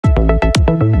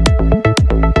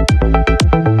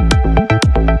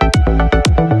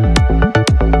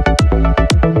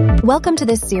Welcome to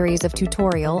this series of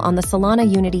tutorial on the Solana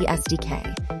Unity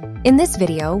SDK. In this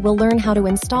video, we'll learn how to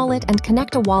install it and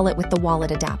connect a wallet with the wallet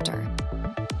adapter.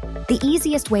 The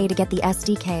easiest way to get the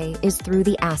SDK is through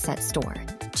the Asset Store.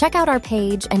 Check out our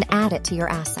page and add it to your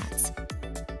assets.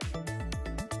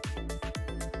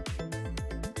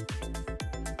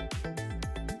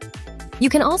 You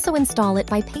can also install it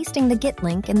by pasting the Git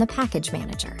link in the Package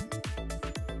Manager.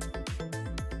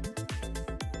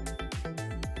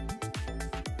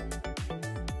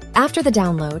 After the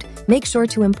download, make sure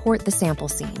to import the sample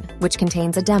scene, which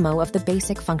contains a demo of the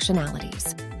basic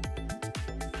functionalities.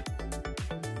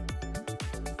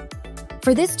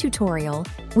 For this tutorial,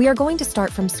 we are going to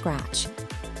start from scratch.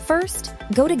 First,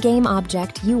 go to Game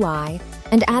Object UI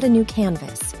and add a new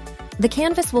canvas. The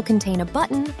canvas will contain a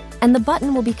button, and the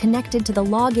button will be connected to the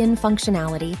login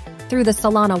functionality through the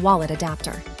Solana wallet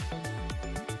adapter.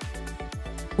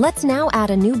 Let's now add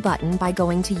a new button by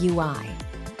going to UI.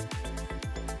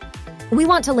 We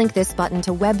want to link this button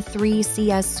to Web3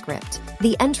 CS script,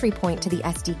 the entry point to the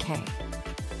SDK.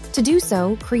 To do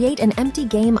so, create an empty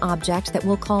game object that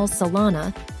we'll call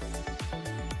Solana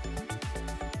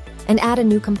and add a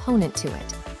new component to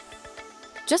it.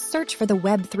 Just search for the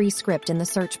Web3 script in the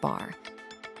search bar.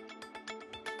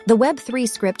 The Web3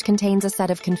 script contains a set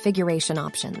of configuration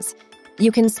options.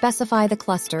 You can specify the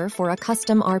cluster for a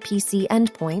custom RPC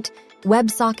endpoint,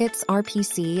 WebSockets,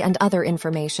 RPC, and other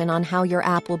information on how your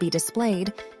app will be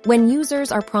displayed when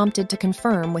users are prompted to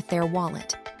confirm with their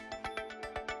wallet.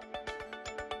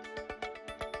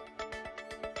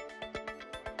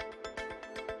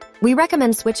 We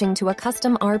recommend switching to a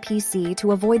custom RPC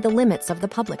to avoid the limits of the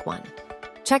public one.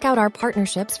 Check out our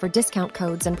partnerships for discount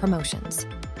codes and promotions.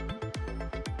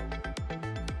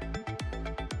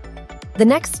 The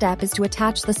next step is to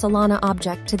attach the Solana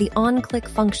object to the onClick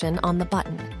function on the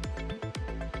button.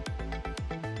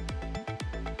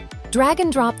 Drag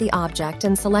and drop the object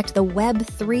and select the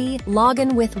Web3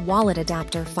 Login with Wallet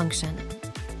Adapter function.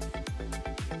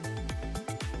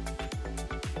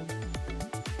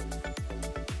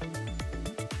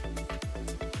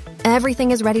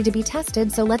 Everything is ready to be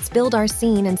tested, so let's build our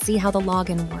scene and see how the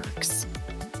login works.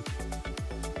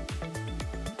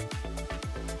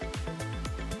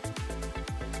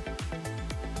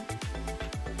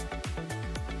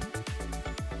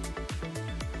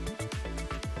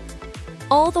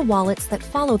 All the wallets that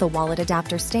follow the wallet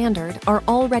adapter standard are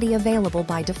already available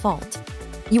by default.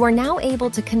 You are now able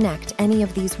to connect any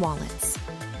of these wallets.